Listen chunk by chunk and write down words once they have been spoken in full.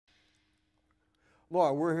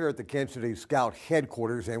Well, we're here at the Kansas City Scout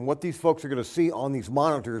headquarters, and what these folks are going to see on these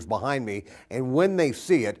monitors behind me, and when they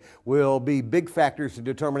see it, will be big factors in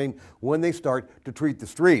determining when they start to treat the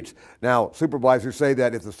streets. Now, supervisors say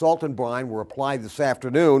that if the salt and brine were applied this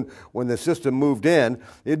afternoon when the system moved in,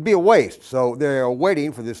 it'd be a waste. So they're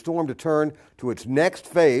waiting for this storm to turn to its next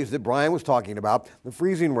phase that Brian was talking about, the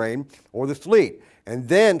freezing rain or the sleet, and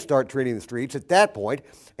then start treating the streets at that point,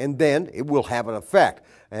 and then it will have an effect.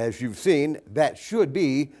 As you've seen, that should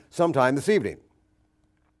be sometime this evening.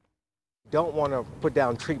 Don't want to put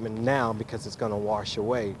down treatment now because it's going to wash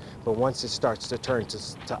away, but once it starts to turn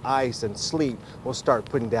to ice and sleet, we'll start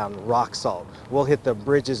putting down rock salt. We'll hit the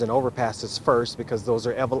bridges and overpasses first because those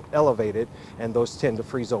are elevated and those tend to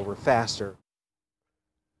freeze over faster.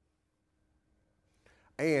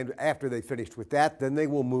 And after they finished with that, then they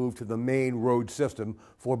will move to the main road system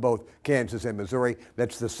for both Kansas and Missouri.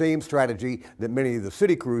 That's the same strategy that many of the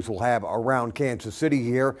city crews will have around Kansas City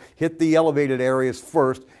here. Hit the elevated areas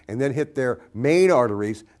first and then hit their main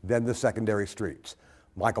arteries, then the secondary streets.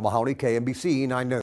 Michael Mahoney, KMBC 9 News.